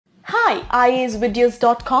Hi,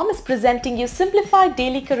 IASvideos.com is presenting you simplified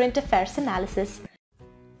daily current affairs analysis.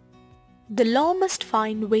 The law must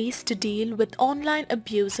find ways to deal with online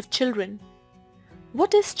abuse of children.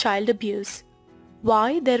 What is child abuse?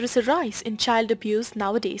 Why there is a rise in child abuse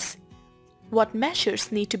nowadays? What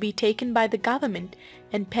measures need to be taken by the government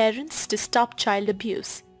and parents to stop child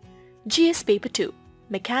abuse? GS Paper 2.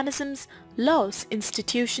 Mechanisms, laws,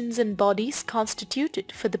 institutions and bodies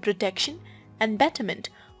constituted for the protection and betterment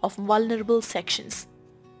of vulnerable sections.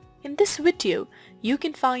 In this video, you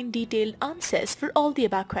can find detailed answers for all the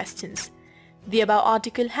above questions. The above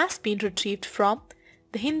article has been retrieved from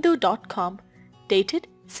thehindu.com, dated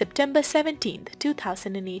September 17,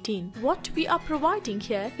 2018. What we are providing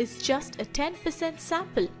here is just a 10%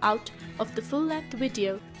 sample out of the full-length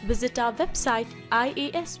video. Visit our website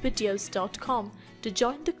iasvideos.com to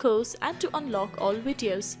join the course and to unlock all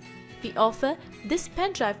videos. We offer this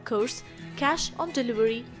pen drive course cash on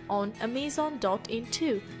delivery on Amazon.in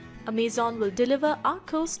too. Amazon will deliver our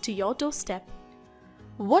course to your doorstep.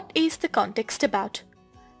 What is the context about?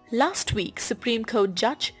 Last week, Supreme Court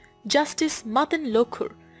Judge Justice Madan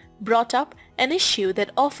Lokur brought up an issue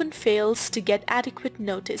that often fails to get adequate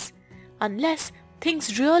notice unless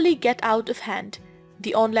things really get out of hand: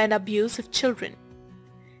 the online abuse of children.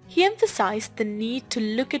 He emphasized the need to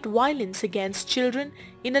look at violence against children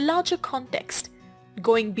in a larger context,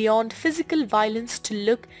 going beyond physical violence to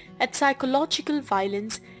look at psychological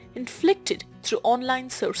violence inflicted through online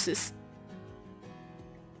sources.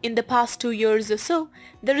 In the past 2 years or so,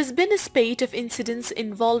 there has been a spate of incidents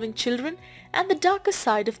involving children and the darker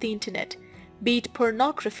side of the internet, be it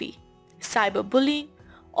pornography, cyberbullying,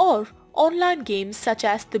 or online games such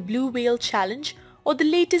as the Blue Whale Challenge or the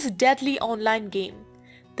latest deadly online game,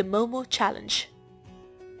 the Momo Challenge.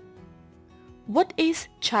 What is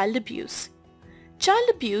child abuse? Child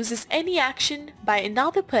abuse is any action by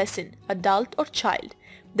another person, adult or child,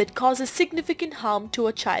 that causes significant harm to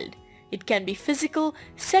a child. It can be physical,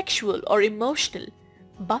 sexual or emotional,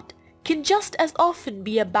 but can just as often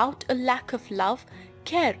be about a lack of love,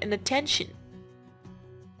 care and attention.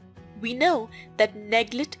 We know that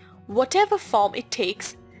neglect, whatever form it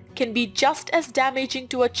takes, can be just as damaging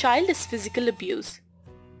to a child as physical abuse.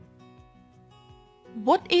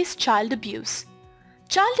 What is child abuse?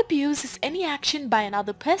 Child abuse is any action by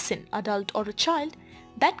another person, adult or a child,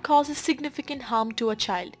 that causes significant harm to a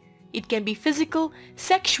child. It can be physical,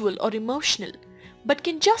 sexual or emotional, but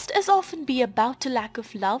can just as often be about a lack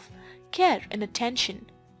of love, care and attention.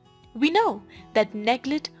 We know that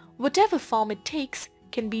neglect, whatever form it takes,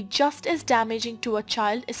 can be just as damaging to a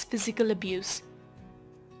child as physical abuse.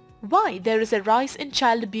 Why there is a rise in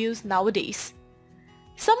child abuse nowadays?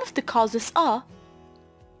 Some of the causes are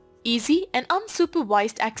easy and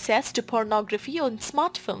unsupervised access to pornography on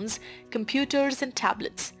smartphones, computers and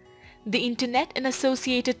tablets. The internet and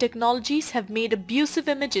associated technologies have made abusive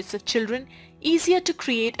images of children easier to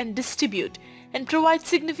create and distribute and provide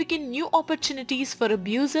significant new opportunities for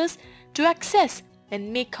abusers to access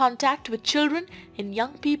and make contact with children and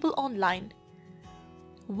young people online.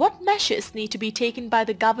 What measures need to be taken by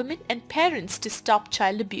the government and parents to stop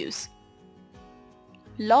child abuse?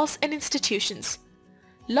 Laws and institutions.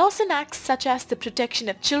 Laws and acts such as the Protection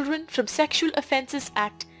of Children from Sexual Offences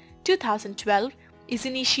Act 2012 is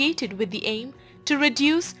initiated with the aim to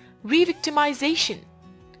reduce re-victimization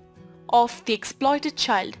of the exploited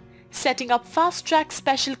child, setting up fast-track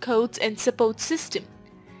special codes and support system.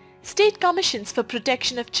 State commissions for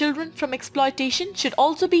protection of children from exploitation should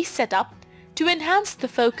also be set up to enhance the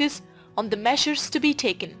focus on the measures to be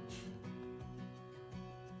taken.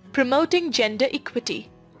 Promoting gender equity.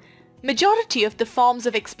 Majority of the forms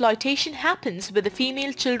of exploitation happens with the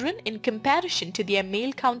female children in comparison to their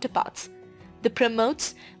male counterparts. This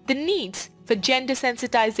promotes the needs for gender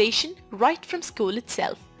sensitization right from school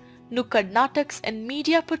itself. Nukkad Nataks and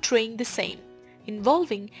media portraying the same,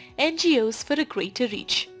 involving NGOs for a greater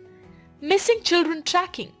reach. Missing children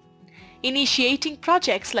tracking. Initiating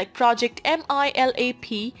projects like Project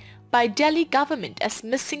MILAP by Delhi government, as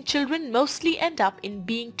missing children mostly end up in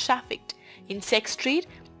being trafficked in sex trade,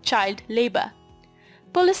 child labor.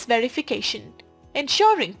 Police verification.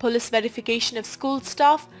 Ensuring police verification of school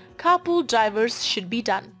staff, carpool drivers should be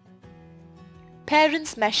done.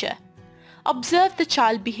 Parents measure. Observe the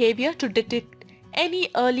child behavior to detect any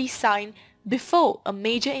early sign before a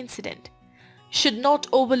major incident. Should not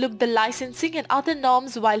overlook the licensing and other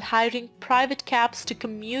norms while hiring private cabs to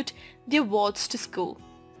commute their wards to school.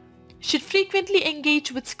 Should frequently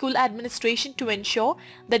engage with school administration to ensure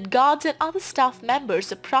that guards and other staff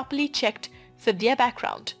members are properly checked for their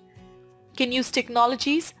background. Can use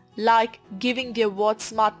technologies like giving their Watch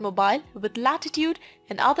Smart Mobile with Latitude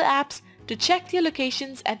and other apps to check their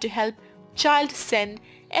locations and to help child send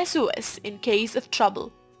SOS in case of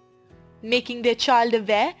trouble. Making their child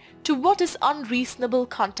aware to what is unreasonable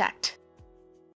contact.